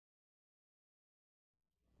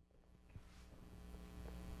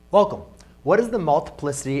Welcome. What is the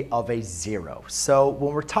multiplicity of a zero? So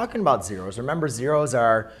when we're talking about zeros, remember zeros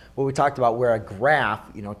are what we talked about where a graph,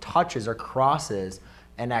 touches or crosses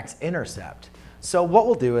an x-intercept. So what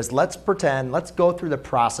we'll do is let's go through the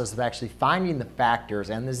process of actually finding the factors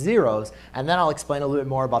and the zeros, and then I'll explain a little bit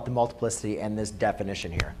more about the multiplicity and this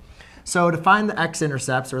definition here. So to find the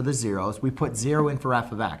x-intercepts, or the zeros, we put 0 in for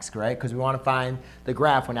f of x, right? Because we want to find the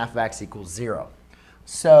graph when f of x equals 0.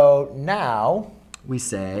 So now we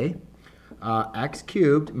say x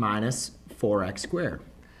cubed minus 4x squared.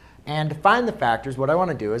 And to find the factors, what I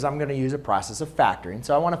want to do is I'm going to use a process of factoring.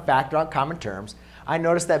 So I want to factor out common terms. I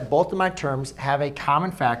notice that both of my terms have a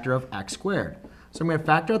common factor of x squared. So I'm going to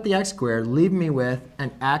factor out the x squared, leave me with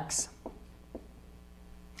an x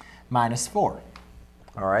minus 4.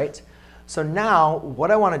 All right? So now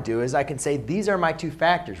what I want to do is I can say these are my two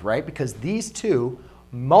factors, right? Because these two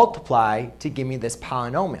multiply to give me this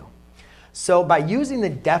polynomial. So by using the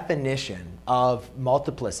definition of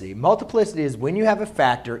multiplicity, multiplicity is when you have a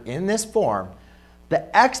factor in this form,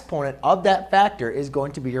 the exponent of that factor is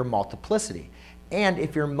going to be your multiplicity. And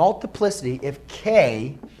if your multiplicity, if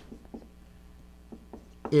k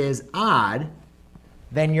is odd,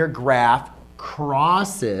 then your graph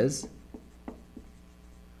crosses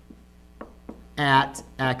at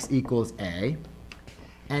x equals a.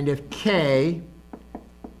 And if k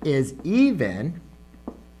is even,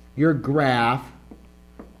 your graph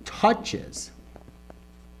touches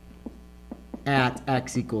at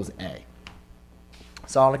x equals a.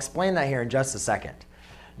 So I'll explain that here in just a second.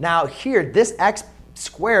 Now here, this x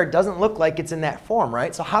squared doesn't look like it's in that form,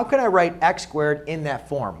 right? So how can I write x squared in that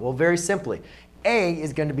form? Well, very simply, a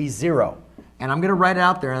is going to be 0. And I'm going to write it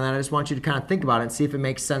out there, and then I just want you to kind of think about it and see if it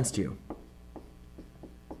makes sense to you.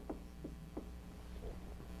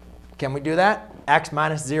 Can we do that? X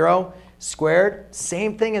minus 0 squared,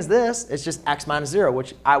 same thing as this. It's just x minus 0,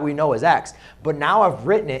 which we know is x. But now I've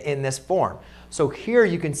written it in this form. So here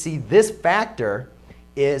you can see this factor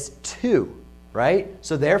is 2, right?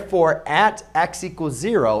 So therefore, at x equals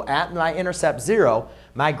 0, at my intercept 0,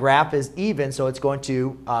 my graph is even. So it's going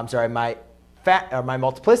to, my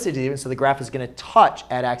multiplicity is even. So the graph is going to touch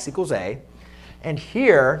at x equals a. And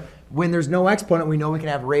here, when there's no exponent, we know we can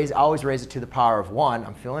have always raise it to the power of 1.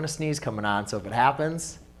 I'm feeling a sneeze coming on, so if it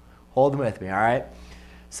happens, hold them with me, all right?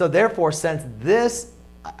 So therefore, since this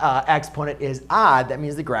exponent is odd, that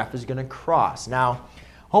means the graph is going to cross. Now,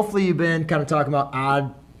 hopefully you've been kind of talking about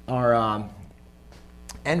odd or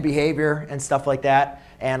end behavior and stuff like that.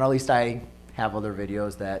 And at least I have other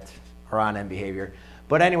videos that are on end behavior.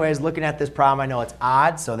 But anyways, looking at this problem, I know it's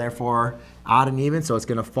odd. So therefore, odd and even. So it's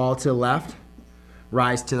going to fall to the left,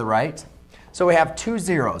 rise to the right. So we have two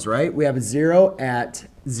zeros, right? We have a 0 at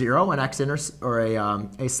 0, an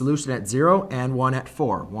a solution at 0, and 1 at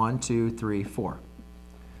 4. 1, 2, 3, 4.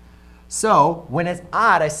 So when it's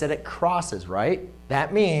odd, I said it crosses, right?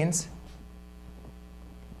 That means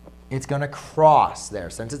it's going to cross there.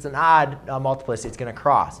 Since it's an odd multiplicity, it's going to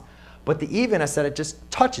cross. But the even, I said it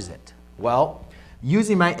just touches it. Well,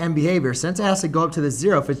 using my end behavior, since it has to go up to the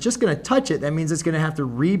 0, if it's just going to touch it, that means it's going to have to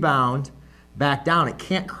rebound back down. It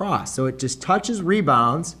can't cross. So it just touches,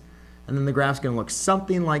 rebounds, and then the graph's going to look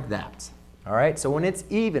something like that. All right? So when it's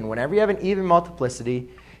even, whenever you have an even multiplicity,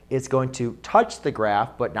 it's going to touch the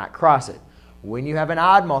graph but not cross it. When you have an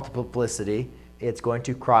odd multiplicity, it's going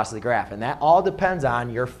to cross the graph. And that all depends on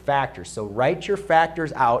your factors. So write your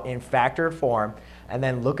factors out in factor form and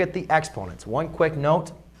then look at the exponents. One quick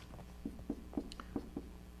note.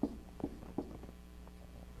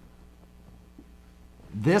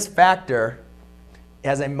 This factor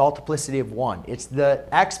has a multiplicity of 1. It's the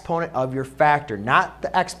exponent of your factor, not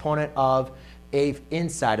the exponent of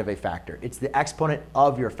inside of a factor. It's the exponent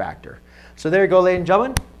of your factor. So there you go, ladies and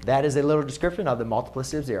gentlemen. That is a little description of the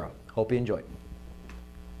multiplicity of 0. Hope you enjoyed.